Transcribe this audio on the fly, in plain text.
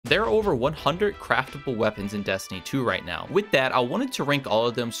There are over 100 craftable weapons in Destiny 2 right now. With that, I wanted to rank all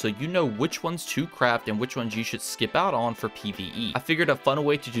of them so you know which ones to craft and which ones you should skip out on for PvE. I figured a fun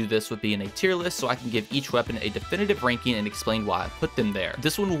way to do this would be in a tier list so I can give each weapon a definitive ranking and explain why I put them there.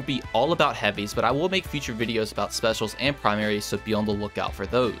 This one will be all about heavies, but I will make future videos about specials and primaries, so be on the lookout for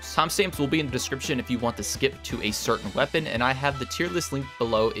those. Timestamps will be in the description if you want to skip to a certain weapon, and I have the tier list linked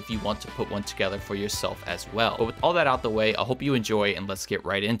below if you want to put one together for yourself as well. But with all that out the way, I hope you enjoy, and let's get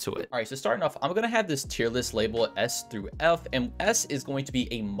right into it. Alright, so starting off, I'm going to have this tier list label S through F, and S is going to be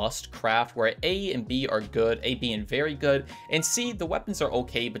a must craft, where A and B are good, A being very good, and C, the weapons are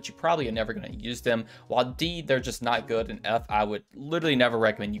okay, but you probably are never going to use them, while D, they're just not good, and F, I would literally never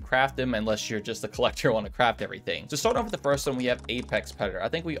recommend you craft them unless you're just a collector who want to craft everything. So starting off with the first one, we have Apex Predator. I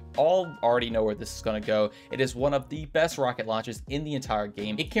think we all already know where this is going to go. It is one of the best rocket launchers in the entire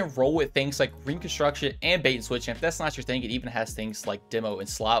game. It can roll with things like reconstruction and bait and switch, and if that's not your thing, it even has things like demo and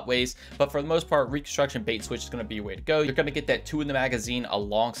slot ways, but for the most part, reconstruction bait and switch is going to be your way to go. You're going to get that 2 in the magazine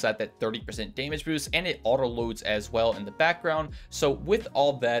alongside that 30% damage boost, and it auto loads as well in the background. So with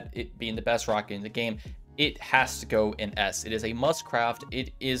all that, it being the best rocket in the game, it has to go in S. It is a must craft.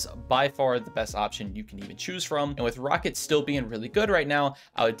 It is by far the best option you can even choose from. And with rockets still being really good right now,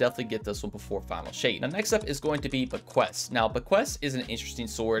 I would definitely get this one before Final Shade. Now, next up is going to be Bequest. Now, Bequest is an interesting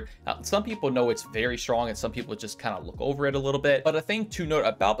sword. Some people know it's very strong and some people just kind of look over it a little bit. But a thing to note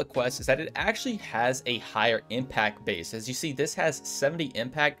about Bequest is that it actually has a higher impact base. As you see, this has 70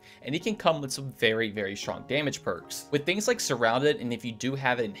 impact, and it can come with some very, very strong damage perks. With things like Surrounded, and if you do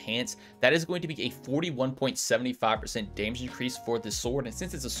have it enhanced, that is going to be a 41.75% damage increase for this sword, and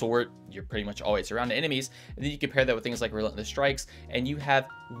since it's a sword, you're pretty much always surrounded enemies. And then you compare that with things like Relentless Strikes, and you have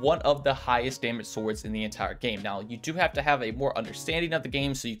one of the highest damage swords in the entire game. Now, you do have to have a more understanding of the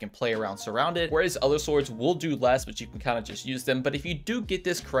game so you can play around Surrounded, whereas other swords will do less, but you can kind of just use them. But if you do get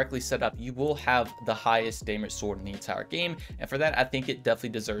this correctly set up, you will have the highest damage sword in the entire game, and for that, I think it definitely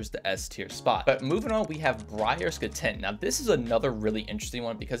deserves the S tier spot. But moving on, we have Brair's Contempt. Now, this is another really interesting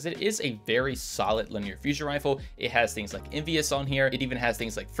one because it is a very solid linear fusion rifle. It has things like Envious on here. It even has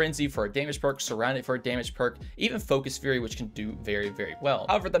things like Frenzy for a damage perk, Surrounded for a damage perk, even Focus Fury, which can do very, very well.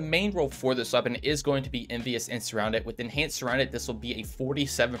 However, the main role for this weapon is going to be Envious and Surrounded. With Enhanced Surrounded, this will be a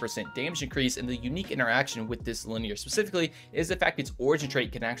 47% damage increase, and the unique interaction with this linear specifically is the fact its origin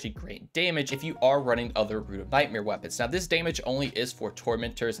trait can actually grant damage if you are running other Root of Nightmare weapons. Now, this damage only is for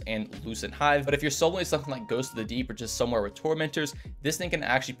Tormentors and Lucent Hive, but if you're soloing something like Ghost of the Deep or just somewhere with Tormentors, this thing can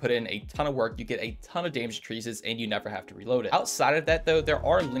actually put in a ton of work. You get a ton of damage increases, and you never have to reload it. Outside of that, though, there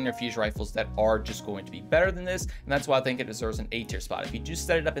are linear fusion rifles that are just going to be better than this, and that's why I think it deserves an A tier spot. If you do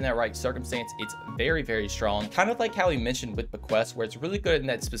set it up in that right circumstance, it's very, very strong. Kind of like how we mentioned with Bequest, where it's really good in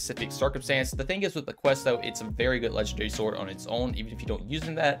that specific circumstance. The thing is with Bequest, though, it's a very good legendary sword on its own, even if you don't use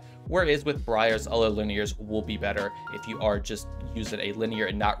that, whereas with Brair's, other linears will be better if you are just using a linear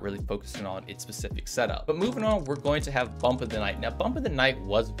and not really focusing on its specific setup. But moving on, we're going to have Bump of the Night. Now, Bump of the Night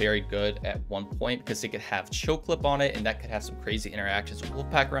was very good at one point because it could have Chill Clip on it, and that could have some crazy interactions with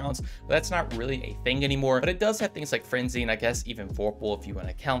Wolfpack rounds, but that's not really a thing anymore. But it does have things like Frenzy, and I guess even Vorpal if you want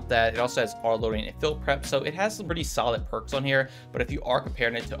to count that. It also has auto-loading and fill prep, so it has some pretty solid perks on here. But if you are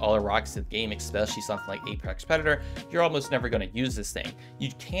comparing it to other rockets in the game, especially something like Apex Predator, you're almost never going to use this thing. You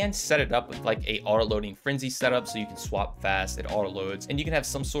can set it up with like a auto-loading Frenzy setup, so you can swap fast, it auto-loads, and you can have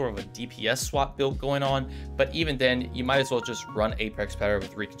some sort of a DPS swap build going on. But even then, you might as well just run Apex Predator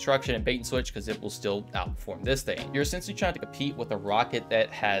with reconstruction and bait and switch, because it will still outperform this thing. You're essentially trying to compete with a rocket that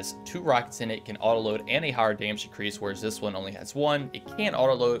has 2 rockets in it, can auto-load and a higher damage increase, whereas this one only has 1. It can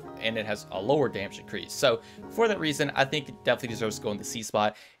auto-load and it has a lower damage increase. So for that reason, I think it definitely deserves to go in the C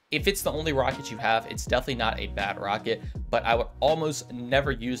spot. If it's the only rocket you have, it's definitely not a bad rocket, but I would almost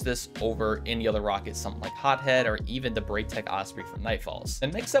never use this over any other rocket, something like Hothead or even the Braytech Osprey from Nightfalls.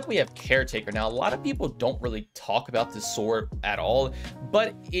 And next up, we have Caretaker. Now, a lot of people don't really talk about this sword at all,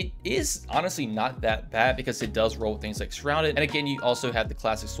 but it is honestly not that bad because it does roll with things like Surrounded. And again, you also have the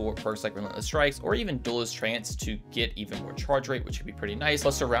classic sword perks like Relentless Strikes or even Duelist Trance to get even more charge rate, which would be pretty nice.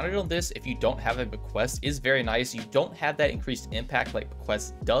 Plus, Surrounded on this, if you don't have a Bequest, is very nice. You don't have that increased impact like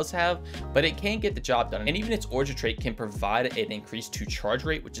Bequest does have, but it can get the job done, and even its origin trait can provide an increase to charge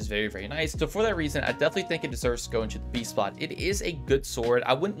rate, which is very, very nice. So for that reason, I definitely think it deserves to go into the B spot. It is a good sword.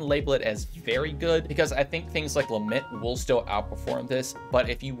 I wouldn't label it as very good because I think things like Lament will still outperform this,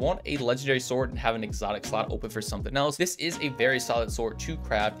 but if you want a legendary sword and have an exotic slot open for something else, this is a very solid sword to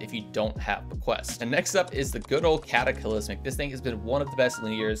craft if you don't have Bequest. And next up is the good old Cataclysmic. This thing has been one of the best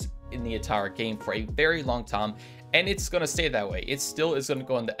linears in the entire game for a very long time, and it's going to stay that way. It still is going to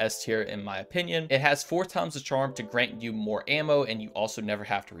go in the S tier in my opinion. It has 4 times the charm to grant you more ammo, and you also never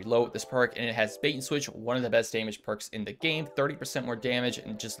have to reload with this perk, and it has bait and switch, one of the best damage perks in the game, 30% more damage,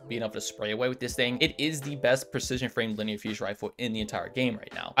 and just being able to spray away with this thing. It is the best precision frame linear fusion rifle in the entire game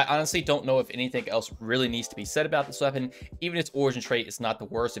right now. I honestly don't know if anything else really needs to be said about this weapon. Even its origin trait is not the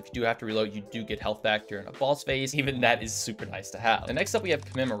worst. If you do have to reload, you do get health back during a boss phase. Even that is super nice to have. And next up, we have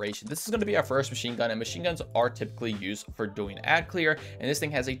Commemoration. This is going to be our first machine gun, and machine guns are typically used for doing ad clear, and this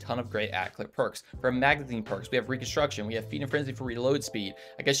thing has a ton of great ad clear perks. For magazine perks, we have Reconstruction, we have Feed and Frenzy for reload speed.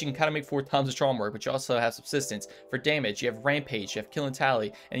 I guess you can kind of make 4 times the charm work, but you also have Subsistence. For damage, you have Rampage, you have Kill and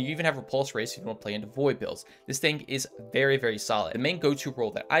Tally, and you even have Repulse Race if you want to play into void builds. This thing is very, very solid. The main go-to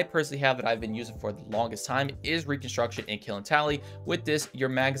role that I personally have that I've been using for the longest time is Reconstruction and Kill and Tally. With this, your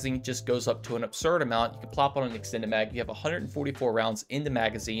magazine just goes up to an absurd amount. You can plop on an extended mag. You have 144 rounds in the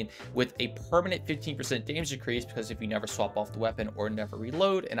magazine with a permanent 15% damage decrease, because if you never swap off the weapon or never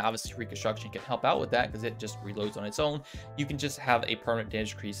reload, and obviously Reconstruction can help out with that because it just reloads on its own, you can just have a permanent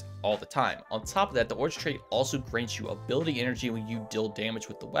damage decrease all the time. On top of that, the origin trait also grants you ability energy when you deal damage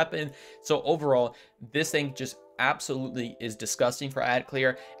with the weapon. So overall, this thing just absolutely is disgusting for ad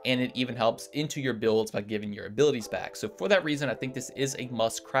clear, and it even helps into your builds by giving your abilities back. So for that reason, I think this is a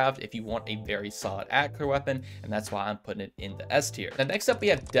must craft if you want a very solid ad clear weapon, and that's why I'm putting it in the S tier. Now next up, we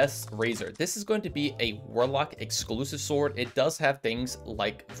have Death's Razor. This is going to be a Warlock exclusive sword. It does have things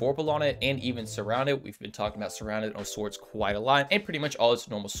like Vorpal on it and even Surrounded. We've been talking about Surrounded on swords quite a lot, and pretty much all its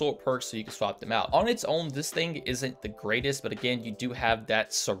normal sword perks, so you can swap them out. On its own, this thing isn't the greatest, but again, you do have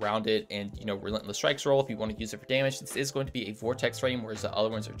that Surrounded and, you know, Relentless Strikes roll if you want to use it for damage. This is going to be a vortex frame, whereas the other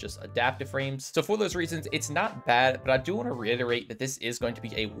ones are just adaptive frames. So for those reasons, it's not bad, but I do want to reiterate that this is going to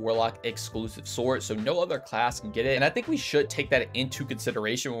be a Warlock exclusive sword, so no other class can get it. And I think we should take that into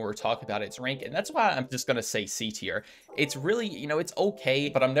consideration when we're talking about its rank. And that's why I'm just going to say C tier. It's really, you know, it's okay,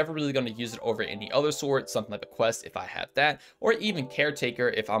 but I'm never really going to use it over any other sword, something like Bequest if I have that, or even Caretaker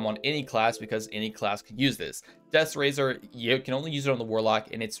if I'm on any class, because any class can use this. Death's Razor, you can only use it on the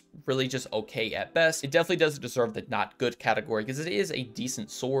Warlock, and it's really just okay at best. It definitely doesn't deserve the not good category, because it is a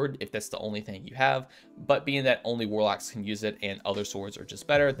decent sword if that's the only thing you have, but being that only Warlocks can use it and other swords are just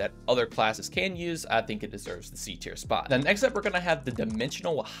better that other classes can use, I think it deserves the C tier spot. Then next up, we're going to have the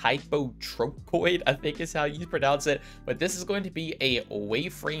Dimensional Hypotrochoid, I think is how you pronounce it, but this is going to be a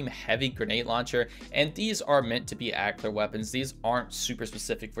waveframe heavy grenade launcher, and these are meant to be ad clear weapons. These aren't super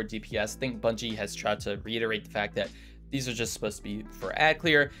specific for DPS. I think Bungie has tried to reiterate the fact that these are just supposed to be for ad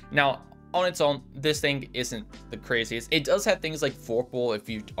clear. Now, on its own, this thing isn't the craziest. It does have things like Vorpal if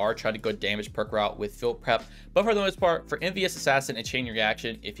you are trying to go damage perk route with field prep, but for the most part, for Envious Assassin and Chain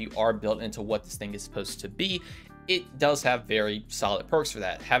Reaction, if you are built into what this thing is supposed to be, it does have very solid perks for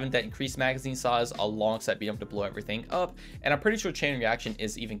that. Having that increased magazine size alongside being able to blow everything up, and I'm pretty sure Chain Reaction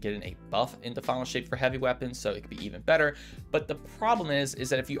is even getting a buff into Final Shape for heavy weapons, so it could be even better. But the problem is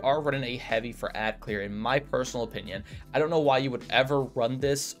that if you are running a heavy for ad clear, in my personal opinion, I don't know why you would ever run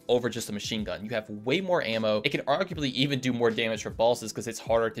this over just a machine gun. You have way more ammo. It can arguably even do more damage for bosses because it's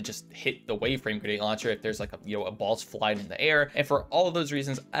harder to just hit the waveframe grenade launcher if there's like a boss flying in the air. And for all of those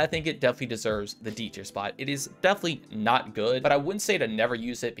reasons, I think it definitely deserves the D tier spot. It is definitely not good, but I wouldn't say to never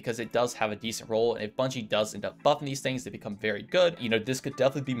use it because it does have a decent role, and if Bungie does end up buffing these things, they become very good. You know, this could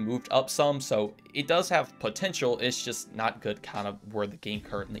definitely be moved up some, so it does have potential. It's just not good kind of where the game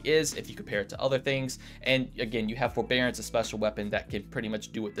currently is if you compare it to other things. And again, you have Forbearance, a special weapon that can pretty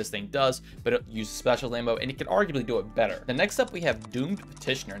much do what this thing does, but it uses special ammo, and it can arguably do it better. The next up, we have Doomed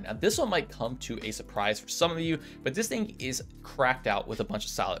Petitioner. Now this one might come to a surprise for some of you, but this thing is cracked out with a bunch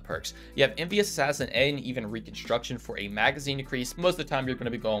of solid perks. You have Envious Assassin and even Reconstruction for a magazine decrease. Most of the time you're going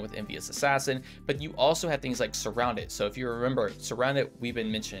to be going with Envious Assassin, but you also have things like Surrounded. So if you remember, Surrounded, we've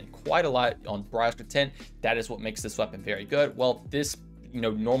been mentioning quite a lot on Brair's content. That is what makes this weapon very good. Well, this, you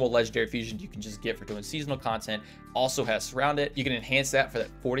know, normal legendary fusion you can just get for doing seasonal content also has Surrounded. You can enhance that for that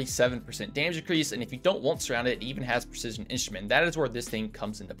 47% damage decrease, and if you don't want Surrounded, it even has Precision Instrument. That is where this thing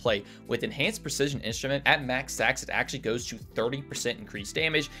comes into play. With enhanced Precision Instrument at max stacks, it actually goes to 30% increased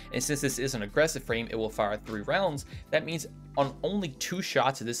damage, and since this is an aggressive frame, it will fire 3 rounds. That means on only 2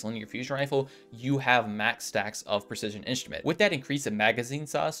 shots of this linear fusion rifle, you have max stacks of Precision Instrument. With that increase in magazine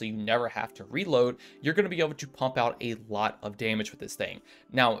size, so you never have to reload, you're going to be able to pump out a lot of damage with this thing. game.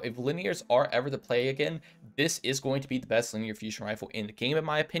 Now, if linears are ever to play again, this is going to be the best linear fusion rifle in the game, in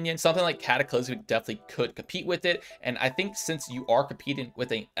my opinion. Something like Cataclysmic definitely could compete with it, and I think since you are competing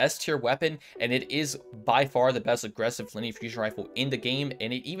with an S tier weapon, and it is by far the best aggressive linear fusion rifle in the game,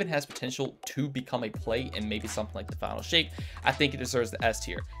 and it even has potential to become a play in maybe something like the final shape, I think it deserves the S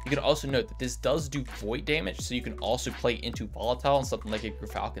tier. You can also note that this does do void damage, so you can also play into volatile and something like a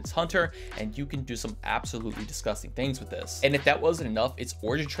Falcon's Hunter, and you can do some absolutely disgusting things with this. And if that wasn't enough, its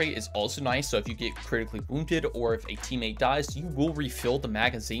origin trait is also nice, so if you get critically wounded or if a teammate dies, you will refill the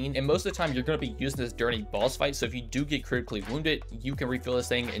magazine, and most of the time you're going to be using this during a boss fight, so if you do get critically wounded, you can refill this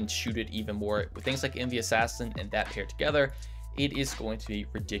thing and shoot it even more. With things like Envy Assassin and that paired together, it is going to be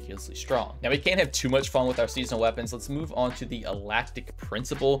ridiculously strong. Now, we can't have too much fun with our seasonal weapons. Let's move on to the Eleactic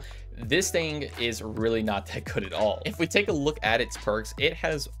Principle. This thing is really not that good at all. If we take a look at its perks, it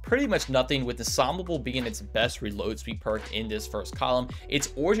has pretty much nothing, with the Ensemble being its best reload speed perk in this first column.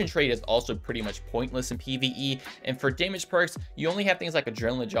 Its origin trait is also pretty much pointless in PvE, and for damage perks, you only have things like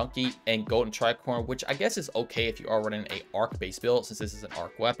Adrenaline Junkie and Golden Tricorn, which I guess is okay if you are running a arc based build, since this is an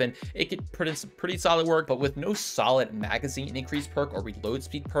arc weapon. It could put in some pretty solid work, but with no solid magazine increase perk or reload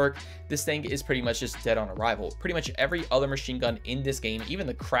speed perk, this thing is pretty much just dead on arrival. Pretty much every other machine gun in this game, even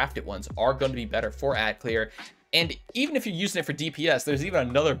the crafted ones, are going to be better for ad clear. And even if you're using it for DPS, there's even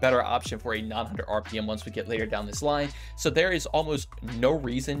another better option for a non-100 RPM once we get later down this line. So there is almost no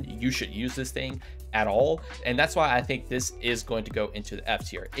reason you should use this thing at all. And that's why I think this is going to go into the F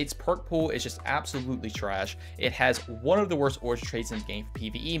tier. Its perk pool is just absolutely trash. It has one of the worst origin traits in the game for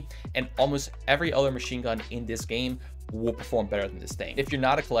PvE, and almost every other machine gun in this game will perform better than this thing. If you're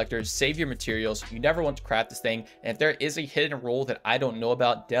not a collector, save your materials. You never want to craft this thing. And if there is a hidden role that I don't know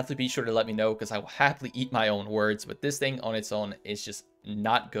about, definitely be sure to let me know, because I will happily eat my own words. But this thing on its own is just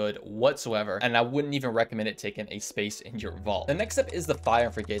not good whatsoever, and I wouldn't even recommend it taking a space in your vault. The next up is the Fire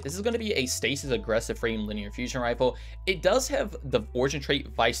and Forget. This is going to be a stasis aggressive frame linear fusion rifle. It does have the origin trait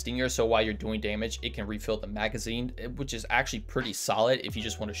Vice Stinger, so while you're doing damage, it can refill the magazine, which is actually pretty solid if you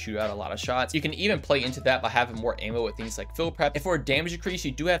just want to shoot out a lot of shots. You can even play into that by having more ammo with things like Fill Prep. And for a damage increase,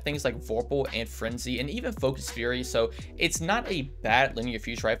 you do have things like Vorpal and Frenzy and even Focus Fury, so it's not a bad linear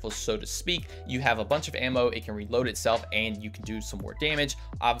fusion rifle, so to speak. You have a bunch of ammo, it can reload itself, and you can do some more damage.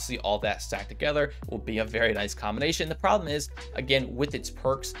 Obviously, all that stacked together will be a very nice combination. The problem is, again, with its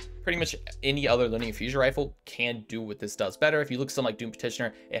perks, pretty much any other linear fusion rifle can do what this does better. If you look at something like Doom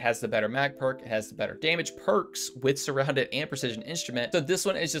Petitioner, it has the better mag perk, it has the better damage perks with surrounded and precision instrument. So this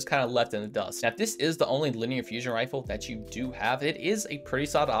one is just kind of left in the dust. Now, if this is the only linear fusion rifle that you do have, it is a pretty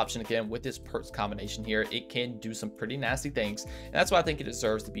solid option. Again, with this perks combination here, it can do some pretty nasty things. And that's why I think it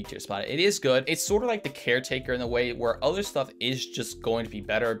deserves the B tier spot. It is good. It's sort of like the Caretaker in the way where other stuff is just going to be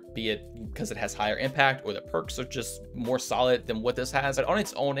better, be it because it has higher impact or the perks are just more solid than what this has. But on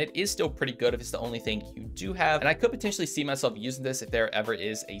its own, it is still pretty good if it's the only thing you do have. And I could potentially see myself using this if there ever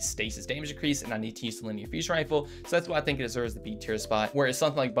is a stasis damage increase and I need to use the linear fusion rifle. So that's why I think it deserves the B tier spot. Whereas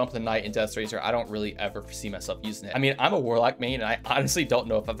something like Bump of the Night and Death Razor, I don't really ever see myself using it. I mean, I'm a Warlock main, and I honestly don't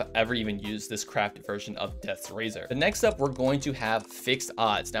know if I've ever even used this crafted version of Death's Razor. The next up, we're going to have Fixed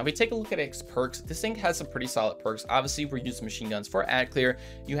Odds. Now, if we take a look at its perks, this thing has some pretty solid perks. Obviously, we're using machine guns for ad clear.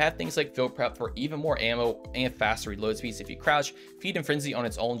 You have things like Fill Prep for even more ammo and faster reload speeds if you crouch. Feed and Frenzy on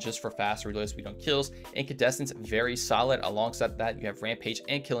its own just for faster reload speed on kills. Incandescence, very solid. Alongside that, you have Rampage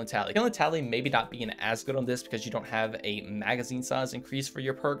and Kill and Tally. Kill and Tally maybe not being as good on this because you don't have a magazine size increase for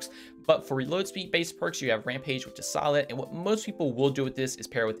your perks, but for reload speed based perks, you have Rampage, which is solid. And what most people will do with this is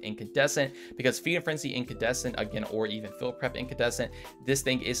pair with Incandescent, because Feed and Frenzy Incandescent, again, or even Fill Prep Incandescent, this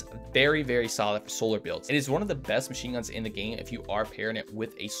thing is very, very solid for solar builds. It is one of the best machine guns in the game if you are pairing it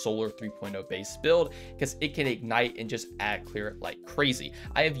with a solar 3.0 base build, because it can ignite and just ad clear like crazy.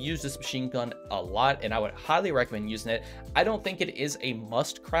 I have used this machine gun a lot, and I would highly recommend using it. I don't think it is a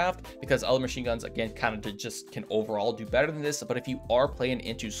must craft, because other machine guns, again, kind of just can overall do better than this. But if you are playing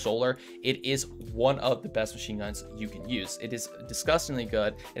into solar, it is one of the best machine guns you can use. It is disgustingly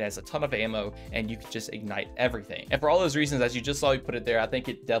good. It has a ton of ammo, and you can just ignite everything. And for all those reasons, as you just saw me put it there, I think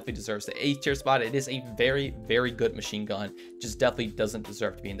it definitely deserves the A tier spot. It is a very, very good machine gun. Just definitely doesn't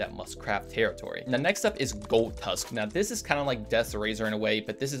deserve to be in that must craft territory. Now, next up is Gold Tusk. Now, this is kind of like Death's Razor in a way,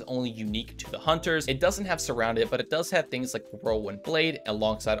 but this is only unique to the hunters. It doesn't have surrounded, but it does have things like Whirlwind Blade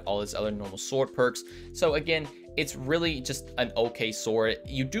alongside all its other normal sword perks. So again, it's really just an okay sword.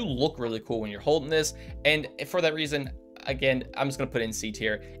 You do look really cool when you're holding this, and for that reason, again, I'm just gonna put it in C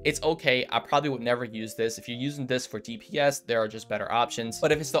tier. It's okay. I probably would never use this. If you're using this for DPS, there are just better options.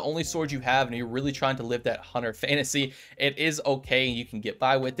 But if it's the only sword you have and you're really trying to live that hunter fantasy, it is okay. You can get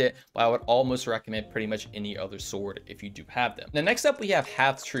by with it, but I would almost recommend pretty much any other sword if you do have them. Now, next up, we have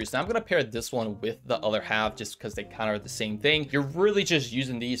half truce. Now, I'm gonna pair this one with the other half just because they kind of are the same thing. You're really just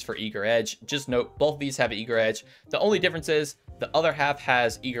using these for eager edge. Just note, both of these have eager edge. The only difference is the other half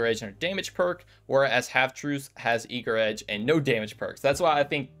has eager edge and a damage perk, whereas half truce has eager edge and no damage perks. That's why I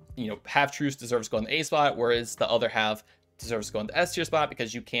think, you know, half truce deserves to go in the A spot, whereas the other half deserves to go in the S tier spot,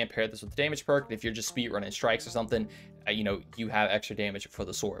 because you can pair this with the damage perk. If you're just speed running strikes or something, you know, you have extra damage for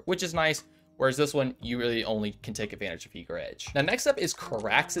the sword, which is nice. Whereas this one, you really only can take advantage of eager edge. Now, next up is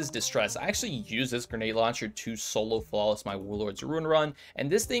Koraxis Distress. I actually use this grenade launcher to solo flawless my Warlord's Ruin run, and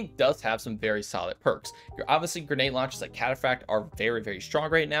this thing does have some very solid perks. Your obviously grenade launchers like Cataphract are very, very strong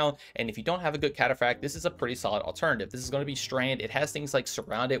right now, and if you don't have a good Cataphract, this is a pretty solid alternative. This is going to be Strand. It has things like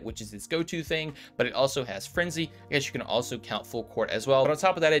Surround It, which is its go-to thing, but it also has Frenzy. I guess you can also count Full Court as well. But on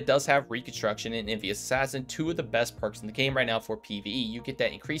top of that, it does have Reconstruction and Envious Assassin, two of the best perks in the game right now for PvE. You get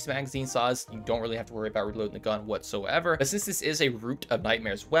that increased magazine size. You don't really have to worry about reloading the gun whatsoever. But since this is a Root of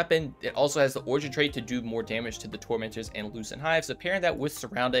Nightmares weapon, it also has the origin trait to do more damage to the Tormentors and Lucent Hive. So pairing that with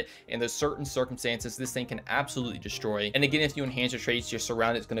Surround It, in those certain circumstances, this thing can absolutely destroy. And again, if you enhance your traits, your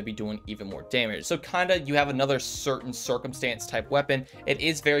Surround It is going to be doing even more damage. So kinda, you have another certain circumstance type weapon. It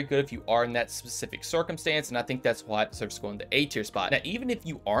is very good if you are in that specific circumstance, and I think that's why it deserves to go in the A tier spot. Now, even if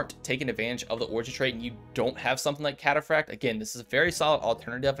you aren't taking advantage of the origin trait and you don't have something like Cataphract, again, this is a very solid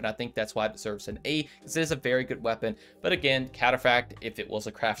alternative, and I think that's why it deserves an A, because it is a very good weapon. But again, Cataphract, if it was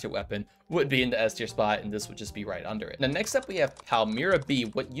a crafted weapon, would be in the S tier spot, and this would just be right under it. Now, next up, we have Palmyra-B.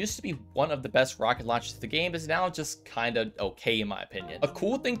 What used to be one of the best rocket launchers of the game is now just kind of okay, in my opinion. A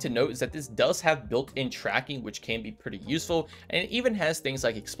cool thing to note is that this does have built-in tracking, which can be pretty useful, and it even has things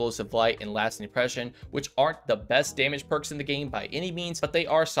like Explosive Light and Lasting Impression, which aren't the best damage perks in the game by any means, but they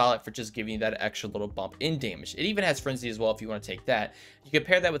are solid for just giving you that extra little bump in damage. It even has Frenzy as well if you want to take that. You can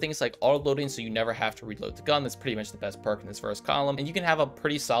pair that with things like auto-loading, so you never have to reload the gun. That's pretty much the best perk in this first column, and you can have a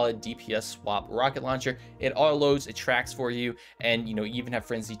pretty solid DPS swap rocket launcher. It auto loads, it tracks for you, and you know, you even have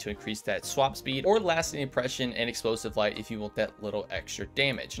Frenzy to increase that swap speed, or Lasting Impression and Explosive Light if you want that little extra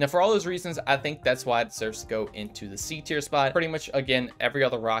damage. Now, for all those reasons, I think that's why it deserves to go into the C tier spot. Pretty much, again, every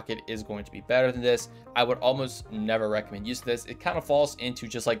other rocket is going to be better than this. I would almost never recommend using this. It kind of falls into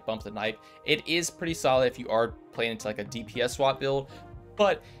just like Bump the Knife. It is pretty solid if you are playing into like a DPS swap build,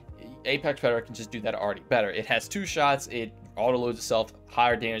 but Apex Predator can just do that already better. It has 2 shots, it auto loads itself,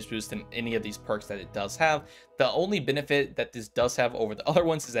 higher damage boost than any of these perks that it does have. The only benefit that this does have over the other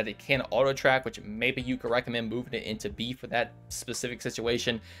ones is that it can auto track, which maybe you could recommend moving it into B for that specific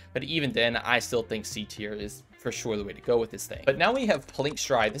situation. But even then, I still think C tier is for sure the way to go with this thing. But now we have Planck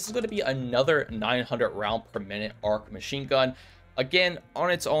Stride. This is going to be another 900 round per minute arc machine gun. Again,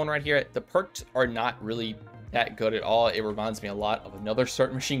 on its own right here, the perks are not really that good at all. It reminds me a lot of another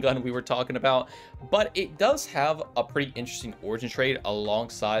certain machine gun we were talking about, but it does have a pretty interesting origin trait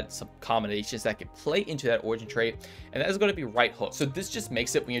alongside some combinations that can play into that origin trait, and that is going to be right hook. So this just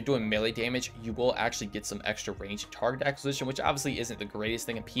makes it, when you're doing melee damage, you will actually get some extra range and target acquisition, which obviously isn't the greatest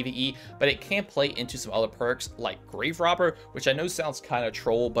thing in PvE, but it can play into some other perks like Grave Robber, which I know sounds kind of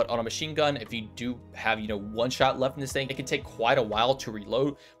troll, but on a machine gun, if you do have, you know, 1 shot left in this thing, it can take quite a while to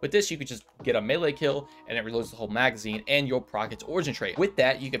reload. With this, you could just get a melee kill and it reloads the whole magazine, and you'll proc its origin trait. With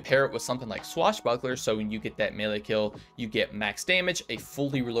that, you can pair it with something like Swashbuckler, so when you get that melee kill, you get max damage, a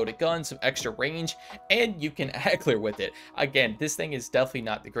fully reloaded gun, some extra range, and you can add clear with it. Again, this thing is definitely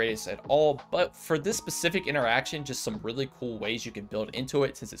not the greatest at all, but for this specific interaction, just some really cool ways you can build into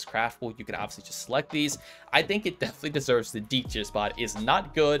it. Since it's craftable, you can obviously just select these. I think it definitely deserves the D tier spot. It's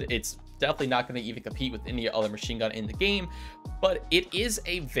not good. It's definitely not going to even compete with any other machine gun in the game, but it is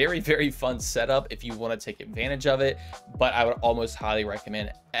a very, very fun setup if you want to take advantage of it. But I would almost highly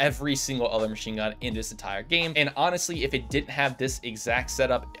recommend every single other machine gun in this entire game. And honestly, if it didn't have this exact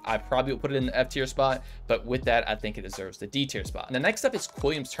setup, I probably would put it in the F tier spot, but with that, I think it deserves the D tier spot. And the next up is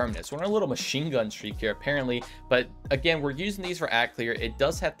Qullim's Terminus. We're on a little machine gun streak here apparently, but again, we're using these for ad clear. It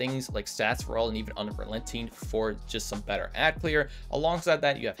does have things like stats for all and even unrelenting for just some better ad clear. Alongside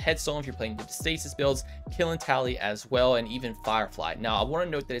that, you have Headstone if you're playing the stasis builds, Kill and Tally as well, and even Firefly. Now, I want to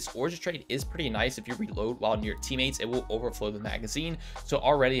note that its origin trait is pretty nice if you reload while near teammates, it will overflow the magazine. So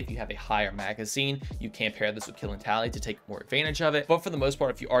already if you have a higher magazine, you can pair this with kill and tally to take more advantage of it. But for the most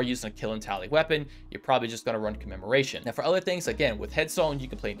part, if you are using a kill and tally weapon, you're probably just going to run Commemoration. Now for other things, again, with Headstone, you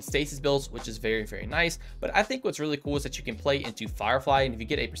can play into stasis builds, which is very, very nice. But I think what's really cool is that you can play into Firefly, and if you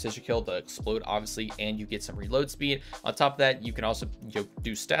get a precision kill, they'll explode obviously, and you get some reload speed. On top of that, you can also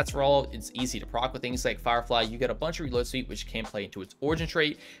do stats for all. It's easy to proc with things like Firefly. You get a bunch of reload speed, which can play into its origin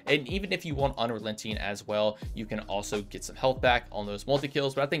trait. And even if you want Unrelenting as well, you can also get some health back on those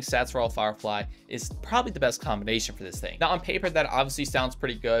multi-kills. But I think stats for all Firefly is probably the best combination for this thing. Now on paper, that obviously sounds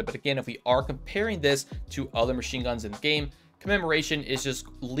pretty good, but again, if we are comparing this to other machine guns in the game, Commemoration is just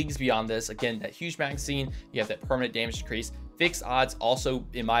leagues beyond this. Again, that huge magazine, you have that permanent damage decrease. Fixed odds also,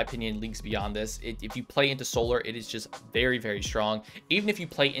 in my opinion, leagues beyond this. If you play into solar, it is just very, very strong. Even if you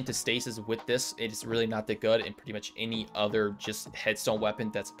play into stasis with this, it is really not that good. And pretty much any other just headstone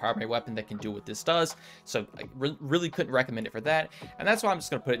weapon that's a primary weapon that can do what this does. So I really couldn't recommend it for that. And that's why I'm just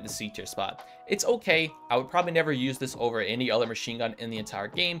going to put it in the C tier spot. It's okay. I would probably never use this over any other machine gun in the entire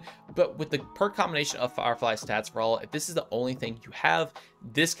game. But with the perk combination of Firefly stats for all, if this is the only thing you have,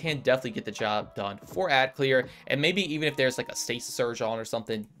 this can definitely get the job done for ad clear. And maybe even if there's like a stasis surge on or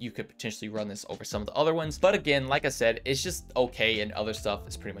something, you could potentially run this over some of the other ones. But again, like I said, it's just okay, and other stuff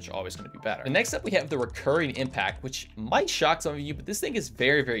is pretty much always going to be better. And next up, we have the Recurring Impact, which might shock some of you, but this thing is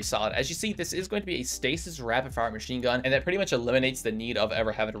very, very solid. As you see, this is going to be a stasis rapid fire machine gun, and that pretty much eliminates the need of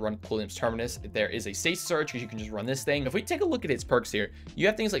ever having to run Qullim's Terminus. There is a stasis surge because you can just run this thing. If we take a look at its perks here, you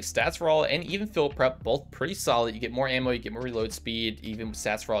have things like stats for all and even field prep, both pretty solid. You get more ammo, you get more reload speed. Even with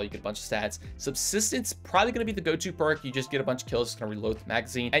stats for all, you get a bunch of stats. Subsistence, probably going to be the go-to perk. You just get a bunch of kills, it's going to reload the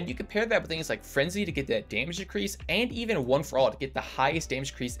magazine. And you can pair that with things like Frenzy to get that damage decrease, and even One for All to get the highest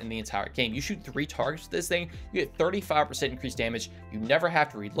damage decrease in the entire game. You shoot 3 targets with this thing, you get 35% increased damage. You never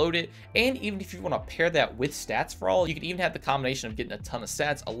have to reload it. And even if you want to pair that with stats for all, you can even have the combination of getting a ton of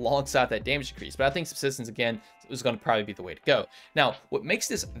stats alongside that damage decrease. But I think subsistence, again, is going to probably be the way to go. Now, what makes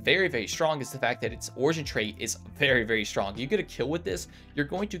this very, very strong is the fact that its origin trait is very, very strong. You get a kill with this, you're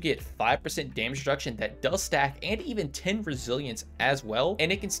going to get 5% damage reduction that does stack, and even 10 resilience as well, and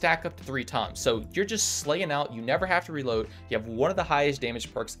it can stack up to 3 times. So you're just slaying out. You never have to reload. You have one of the highest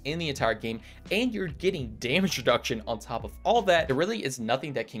damage perks in the entire game, and you're getting damage reduction on top of all that. There really is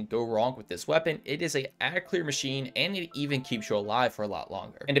nothing that can go wrong with this weapon. It is a ad clear machine, and it even keeps you alive for a lot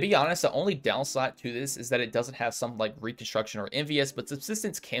longer. And to be honest, the only downside to this is that it doesn't have something like Reconstruction or Envious, but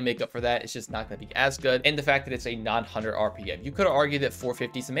subsistence can make up for that. It's just not going to be as good. And the fact that it's a non-100 RPM, you could argue that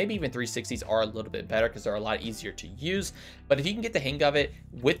 450s and maybe even 360s are a little bit better because they're a lot easier to use. But if you can get the hang of it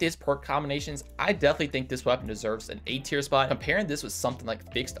with its perk combinations, I definitely think this weapon deserves an A tier spot. Comparing this with something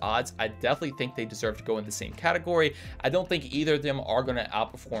like Fixed Odds, I definitely think they deserve to go in the same category. I don't think either of them are going to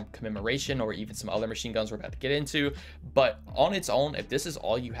outperform Commemoration or even some other machine guns we're about to get into. But on its own, if this is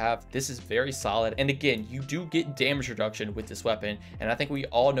all you have, this is very solid. And again, you do get damage reduction with this weapon, and I think we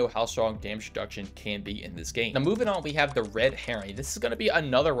all know how strong damage reduction can be in this game. Now moving on, we have the Red Herring. This is going to be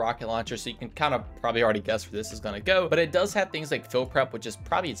another rocket launcher, so you can kind of probably already guess where this is going to go, but it does have things like field prep, which is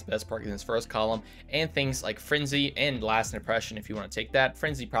probably its best perk in its first column, and things like Frenzy and Last Impression if you want to take that.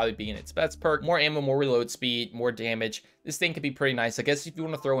 Frenzy probably being its best perk. More ammo, more reload speed, more damage. This thing could be pretty nice. I guess if you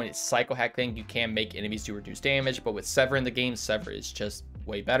want to throw in its Psycho Hack thing, you can make enemies do reduce damage, but with Sever in the game, Sever is just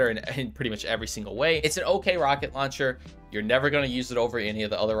way better in pretty much every single way. It's an okay rocket launcher. You're never going to use it over any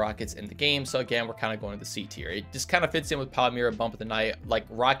of the other rockets in the game. So again, we're kind of going to the C tier. It just kind of fits in with Palmyra, Bump of the Night. Like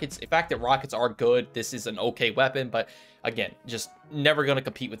rockets, the fact that rockets are good, this is an okay weapon, but again, just never going to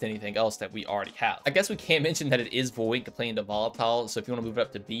compete with anything else that we already have. I guess we can't mention that it is void compared to volatile. So if you want to move it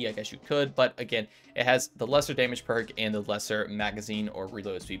up to B, I guess you could. But again, it has the lesser damage perk and the lesser magazine or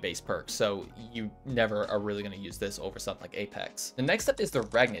reload speed based perk. So you never are really going to use this over something like Apex. The next up is the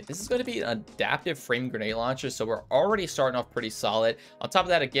Regnant. This is going to be an adaptive frame grenade launcher. So we're already starting off pretty solid. On top of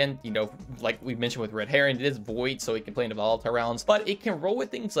that, again, you know, like we mentioned with Red Herring, it is void, so it can play into volatile rounds, but it can roll with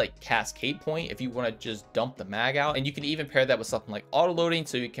things like Cascade Point if you want to just dump the mag out. And you can even pair that with something like auto loading,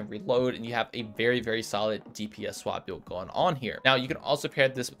 so you can reload, and you have a very, very solid DPS swap build going on here. Now, you can also pair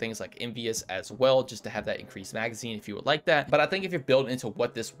this with things like Envious as well, just to have that increased magazine if you would like that. But I think if you're building into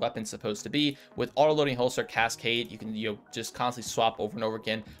what this weapon's supposed to be, with auto loading holster, Cascade, you can, you know, just constantly swap over and over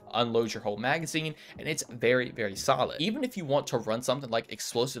again, unload your whole magazine, and it's very, very solid. Even if you want to run something like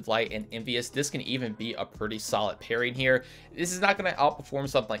Explosive Light and Envious, this can even be a pretty solid pairing here. This is not going to outperform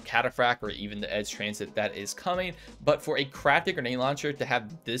something like Cataphract or even the Edge Transit that is coming, but for a crafted grenade grenade launcher to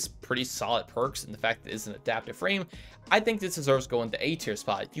have this pretty solid perks and the fact that it's an adaptive frame, I think this deserves going the A tier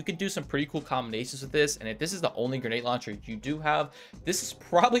spot. You can do some pretty cool combinations with this, and if this is the only grenade launcher you do have, this is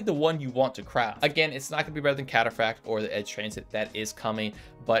probably the one you want to craft. Again, it's not going to be better than Cataphract or the Edge Transit that is coming,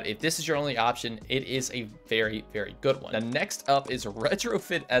 but if this is your only option, it is a very, very good one. Now, next up is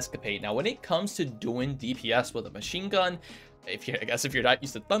Retrofit Escapade. Now, when it comes to doing DPS with a machine gun, I guess if you're not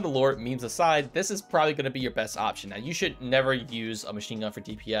used to Thunderlord, memes aside, this is probably going to be your best option. Now, you should never use a machine gun for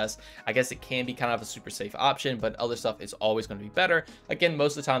DPS. I guess it can be kind of a super safe option, but other stuff is always going to be better. Again,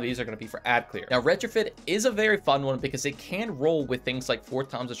 most of the time, these are going to be for ad clear. Now, Retrofit is a very fun one because it can roll with things like 4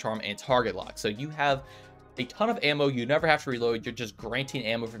 times the charm and target lock. So you have a ton of ammo, you never have to reload, you're just granting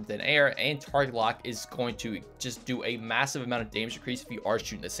ammo from thin air, and target lock is going to just do a massive amount of damage increase if you are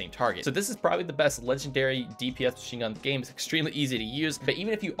shooting the same target. So this is probably the best legendary DPS machine gun in the game. It's extremely easy to use, but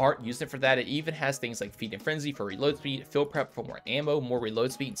even if you aren't using it for that, it even has things like Feed and Frenzy for reload speed, Fill Prep for more ammo, more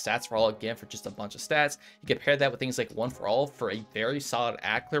reload speed, and Stats for All again for just a bunch of stats. You can pair that with things like One for All for a very solid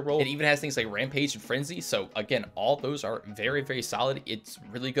ad clear roll. It even has things like Rampage and Frenzy, so again, all those are very, very solid. It's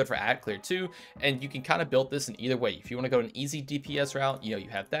really good for ad clear too, and you can kind of build this in either way. If you want to go an easy DPS route, you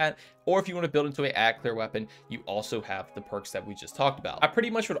have that, or if you want to build into an ad clear weapon, you also have the perks that we just talked about. I pretty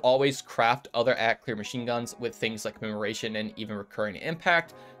much would always craft other ad clear machine guns with things like Commemoration and even Recurrent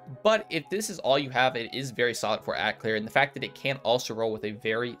Impact, but if this is all you have, it is very solid for ad clear, and the fact that it can also roll with a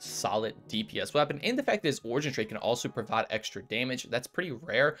very solid DPS weapon, and the fact that its origin trait can also provide extra damage, that's pretty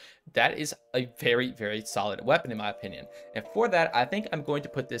rare. That is a very, very solid weapon in my opinion, and for that, I think I'm going to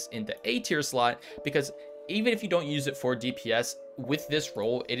put this in the A tier slot, because even if you don't use it for DPS, with this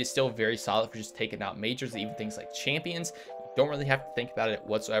role, it is still very solid for just taking out majors, even things like champions. You don't really have to think about it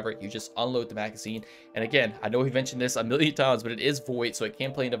whatsoever. You just unload the magazine. And again, I know we've mentioned this a million times, but it is void, so it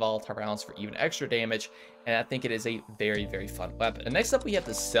can play into volatile rounds for even extra damage. And I think it is a very, very fun weapon. And next up, we have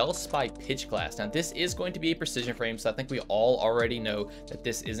the Sailspy Pitchglass. Now, this is going to be a precision frame, so I think we all already know that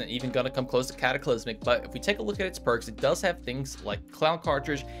this isn't even going to come close to Cataclysmic. But if we take a look at its perks, it does have things like Clown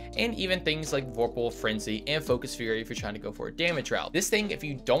Cartridge and even things like Vorpal, Frenzy, and Focus Fury if you're trying to go for a damage route. This thing, if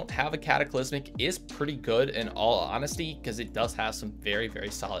you don't have a Cataclysmic, is pretty good in all honesty, because it does have some very,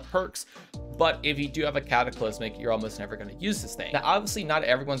 very solid perks. But if you do have a Cataclysmic, you're almost never going to use this thing. Now, obviously, not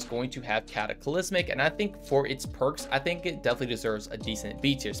everyone's going to have Cataclysmic, and I think for its perks, I think it definitely deserves a decent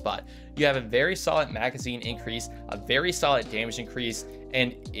B tier spot. You have a very solid magazine increase, a very solid damage increase,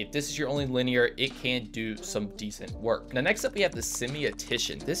 and if this is your only linear, it can do some decent work. Now, next up, we have the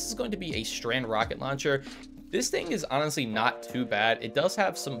Semiotician. This is going to be a strand rocket launcher. This thing is honestly not too bad. It does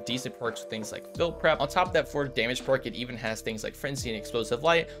have some decent perks with things like Fill Prep. On top of that, for damage perk, it even has things like Frenzy and Explosive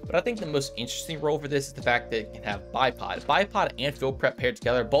Light. But I think the most interesting role for this is the fact that it can have Bipod. Bipod and Fill Prep paired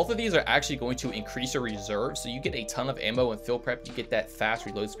together, both of these are actually going to increase your reserve. So you get a ton of ammo and Fill Prep. You get that fast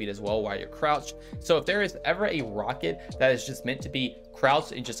reload speed as well while you're crouched. So if there is ever a rocket that is just meant to be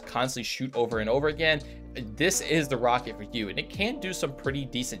crouched and just constantly shoot over and over again, this is the rocket for you, and it can do some pretty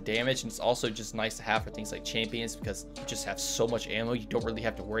decent damage, and it's also just nice to have for things like champions because you just have so much ammo. You don't really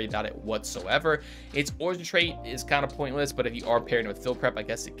have to worry about it whatsoever. Its origin trait is kind of pointless, but if you are pairing it with Fill Prep, I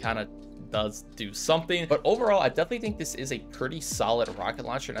guess it kind of does do something. But overall, I definitely think this is a pretty solid rocket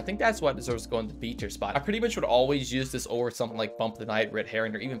launcher, and I think that's why it deserves to go in the B tier spot. I pretty much would always use this over something like Bump the Night, Red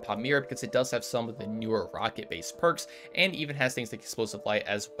Herring, or even Palmyra, because it does have some of the newer rocket based perks and even has things like Explosive Light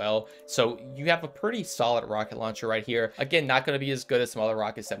as well. So you have a pretty solid rocket launcher right here. Again, not going to be as good as some other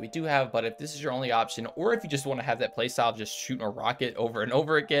rockets that we do have, but if this is your only option, or if you just want to have that playstyle of just shooting a rocket over and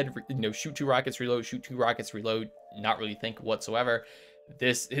over again, shoot 2 rockets, reload, shoot 2 rockets, reload, not really think whatsoever,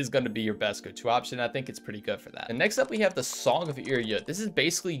 this is going to be your best go-to option. I think it's pretty good for that. And next up, we have the Song of Ir Yut. This is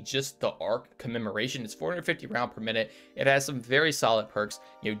basically just the arc Commemoration. It's 450 rounds per minute. It has some very solid perks,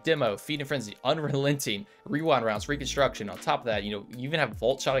 Demo, Feed and Frenzy, Unrelenting, Rewind rounds, Reconstruction. On top of that, you even have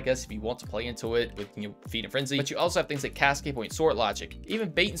Volt Shot, I guess, if you want to play into it with Feed and Frenzy. But you also have things like Cascade Point, Sword Logic. Even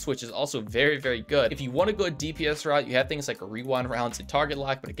Bait and Switch is also very, very good. If you want to go a DPS route, you have things like a Rewind rounds and Target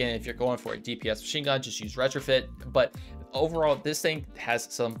Lock. But again, if you're going for a DPS machine gun, just use Retrofit. But overall, this thing has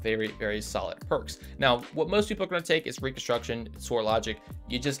some very, very solid perks. Now, what most people are going to take is Reconstruction, Sword Logic.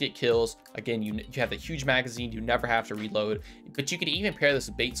 You just get kills. Again, you have a huge magazine. You never have to reload. But you can even pair this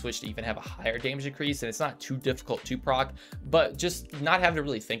with Bait Switch to even have a higher damage increase, and it's not too difficult to proc, but just not having to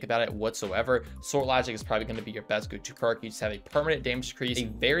really think about it whatsoever. Sword Logic is probably going to be your best go-to perk. You just have a permanent damage increase, a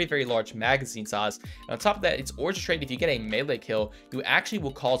very, very large magazine size, and on top of that, its origin trait, if you get a melee kill, you actually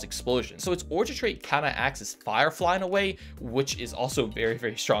will cause explosion. So its origin trait kind of acts as Firefly in a way, which is also very,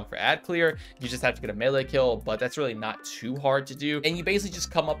 very strong for ad clear. You just have to get a melee kill, but that's really not too hard to do. And you basically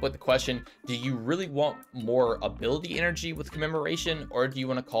just come up with the question, do you really want more ability energy with Commemoration, or do you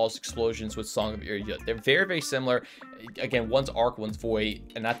want to cause explosions with Song of Ir Yut? They're very, very similar. Again, one's arc, one's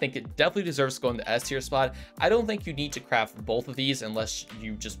void, and I think it definitely deserves to go in the S tier spot. I don't think you need to craft both of these unless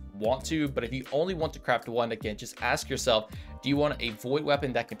you just want to, but if you only want to craft one, again, just ask yourself, do you want a void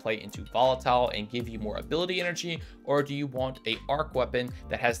weapon that can play into volatile and give you more ability energy, or do you want a arc weapon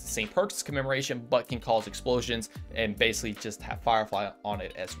that has the same perks as Commemoration but can cause explosions and basically just have Firefly on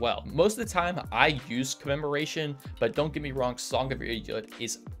it as well? Most of the time I use Commemoration, but don't get me wrong, Song of Ir Yut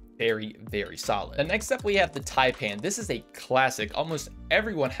is very, very solid. And next up we have the Taipan. This is a classic. Almost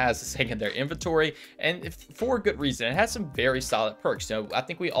everyone has this thing in their inventory, and for a good reason. It has some very solid perks. You know, I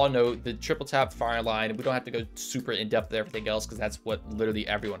think we all know the triple tap fire line. We don't have to go super in depth with everything else because that's what literally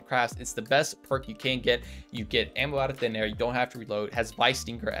everyone crafts. It's the best perk you can get. You get ammo out of thin air. You don't have to reload. It has Vice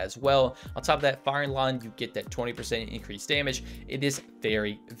Stinger as well. On top of that fire line, you get that 20% increased damage. It is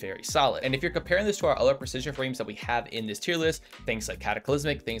very, very solid. And if you're comparing this to our other precision frames that we have in this tier list, things like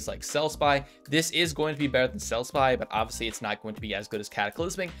Cataclysmic, things like Sailspy, this is going to be better than Sailspy, but obviously it's not going to be as good as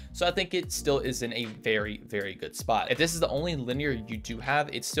Cataclysmic, so I think it still is in a very, very good spot. If this is the only linear you do have,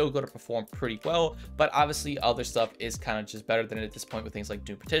 it's still going to perform pretty well, but obviously other stuff is kind of just better than it at this point with things like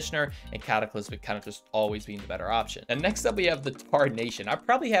Doom Petitioner and Cataclysmic kind of just always being the better option. And next up we have the Tarnation. I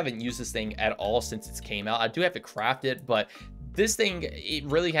probably haven't used this thing at all since it came out. I do have to craft it, but this thing, it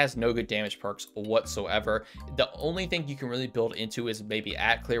really has no good damage perks whatsoever. The only thing you can really build into is maybe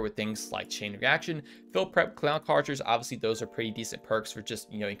at clear with things like chain reaction, fill prep, clown cartridge. Obviously those are pretty decent perks for just,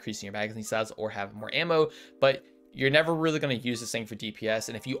 you know, increasing your magazine size or having more ammo, but you're never really going to use this thing for DPS.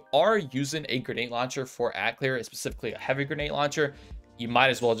 And if you are using a grenade launcher for at clear, specifically a heavy grenade launcher, you might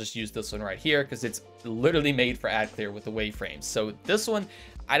as well just use this one right here because it's literally made for ad clear with the wave frames. So this one,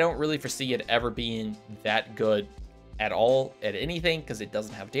 I don't really foresee it ever being that good at all at anything because it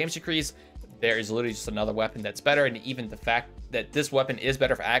doesn't have damage decrease. There is literally just another weapon that's better, and even the fact that this weapon is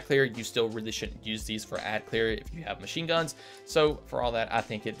better for ad clear, you still really shouldn't use these for ad clear if you have machine guns. So for all that, I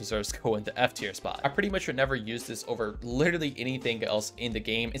think it deserves to go into F tier spot. I pretty much would never use this over literally anything else in the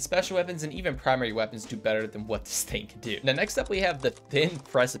game, and special weapons and even primary weapons do better than what this thing can do. Now next up we have the Thin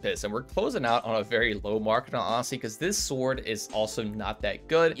Precipice, and we're closing out on a very low mark, honestly, because this sword is also not that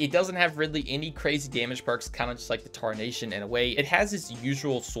good. It doesn't have really any crazy damage perks, kind of just like the Tarnation in a way. It has its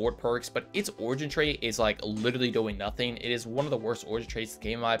usual sword perks, but its origin trait is like literally doing nothing. It is one of the worst origin traits in the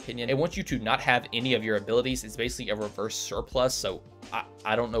game, in my opinion. It wants you to not have any of your abilities. It's basically a reverse surplus, so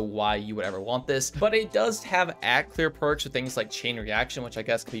I don't know why you would ever want this, but it does have at clear perks with things like chain reaction, which I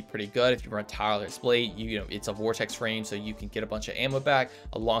guess could be pretty good if you run Tireless Blade. You know, it's a vortex frame, so you can get a bunch of ammo back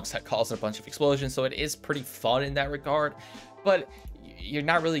alongside causing a bunch of explosions, so it is pretty fun in that regard. But you're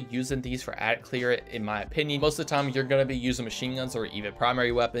not really using these for ad clear, in my opinion. Most of the time you're going to be using machine guns or even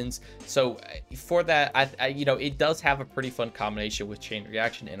primary weapons, so for that, I you know, it does have a pretty fun combination with chain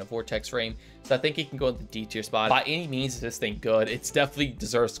reaction and a vortex frame, so I think it can go in the D tier spot. By any means is this thing good. It's definitely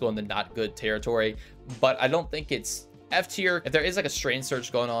deserves to go in the not good territory, but I don't think it's F tier. If there is like a strain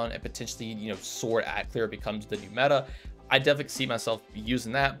surge going on and potentially, you know, sword ad clear becomes the new meta, I definitely see myself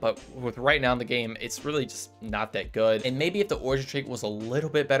using that, but with right now in the game, it's really just not that good. And maybe if the origin trait was a little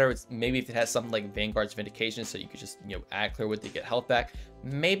bit better, maybe if it has something like Vanguard's Vindication, so you could just, you know, ad clear with to get health back,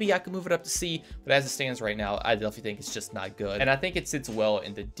 maybe I could move it up to C, but as it stands right now, I definitely think it's just not good. And I think it sits well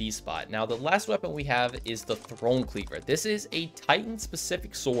in the D spot. Now, the last weapon we have is the Throne-Cleaver. This is a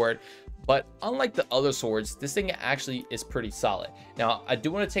Titan-specific sword, but unlike the other swords, this thing actually is pretty solid. Now, I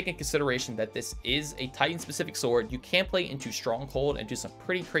do want to take in consideration that this is a Titan-specific sword. You can play into Stronghold and do some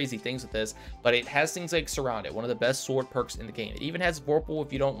pretty crazy things with this, but it has things like Surrounded, one of the best sword perks in the game. It even has Vorpal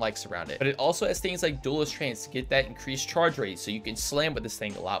if you don't like Surrounded, but it also has things like Duelist Trance to get that increased charge rate, so you can slam with this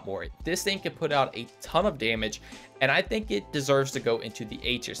thing a lot more. This thing can put out a ton of damage, and I think it deserves to go into the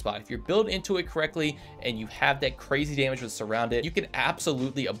A tier spot. If you're built into it correctly and you have that crazy damage with Surrounded, you can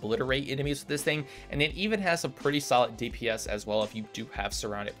absolutely obliterate enemies with this thing, and it even has some pretty solid DPS as well if you do have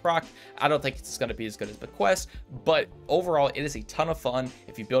Surrounded proc. I don't think it's going to be as good as Bequest, but overall it is a ton of fun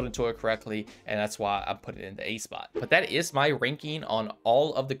if you build into it correctly, and that's why I put it in the A spot. But that is my ranking on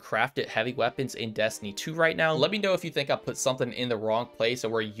all of the crafted heavy weapons in Destiny 2 right now. Let me know if you think I put something in the wrong place or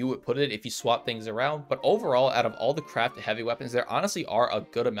where you would put it if you swap things around. But overall, out of all the crafted heavy weapons, there honestly are a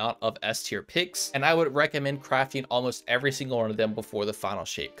good amount of S tier picks, and I would recommend crafting almost every single one of them before the final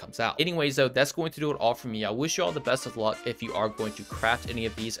shape comes out. Anyways though, that's going to do it all for me. I wish you all the best of luck if you are going to craft any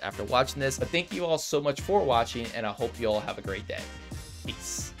of these after watching this, but thank you all so much for watching, and I hope you all have a great day.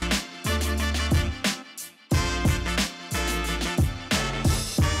 Peace.